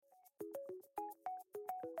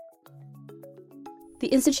The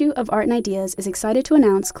Institute of Art and Ideas is excited to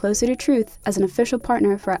announce Closer to Truth as an official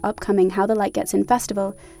partner for our upcoming How the Light Gets In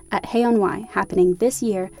festival at Hay on Wye, happening this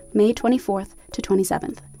year, May 24th to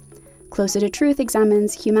 27th. Closer to Truth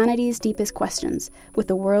examines humanity's deepest questions with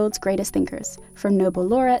the world's greatest thinkers, from Nobel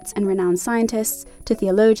laureates and renowned scientists to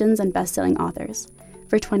theologians and best-selling authors.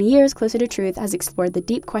 For 20 years, Closer to Truth has explored the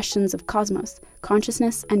deep questions of cosmos,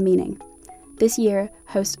 consciousness, and meaning. This year,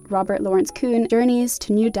 host Robert Lawrence Kuhn journeys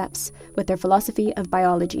to new depths with their Philosophy of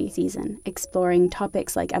Biology season, exploring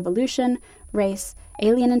topics like evolution, race,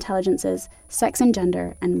 alien intelligences, sex and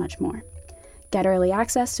gender, and much more. Get early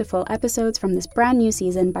access to full episodes from this brand new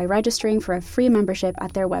season by registering for a free membership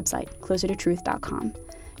at their website, closertotruth.com.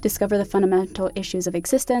 Discover the fundamental issues of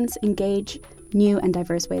existence, engage new and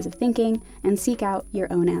diverse ways of thinking, and seek out your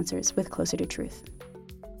own answers with Closer to Truth.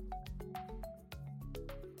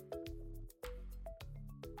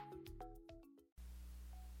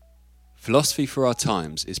 Philosophy for Our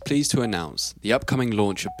Times is pleased to announce the upcoming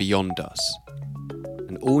launch of Beyond Us,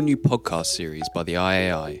 an all-new podcast series by the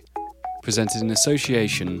IAI, presented in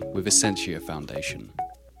association with Essentia Foundation.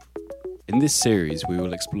 In this series, we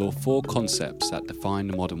will explore 4 concepts that define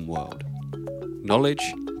the modern world: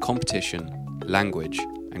 knowledge, competition, language,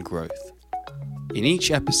 and growth. In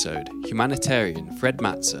each episode, humanitarian Fred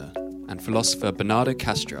Matzer and philosopher Bernardo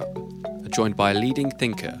Kastrup are joined by a leading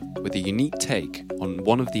thinker with a unique take on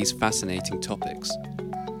one of these fascinating topics.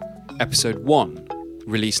 Episode 1,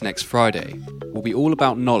 released next Friday, will be all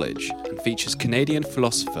about knowledge and features Canadian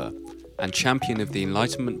philosopher and champion of the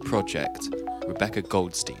Enlightenment Project, Rebecca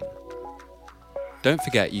Goldstein. Don't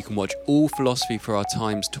forget you can watch all Philosophy for Our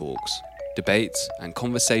Times talks, debates and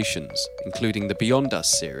conversations, including the Beyond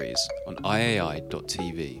Us series, on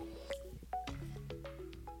iai.tv.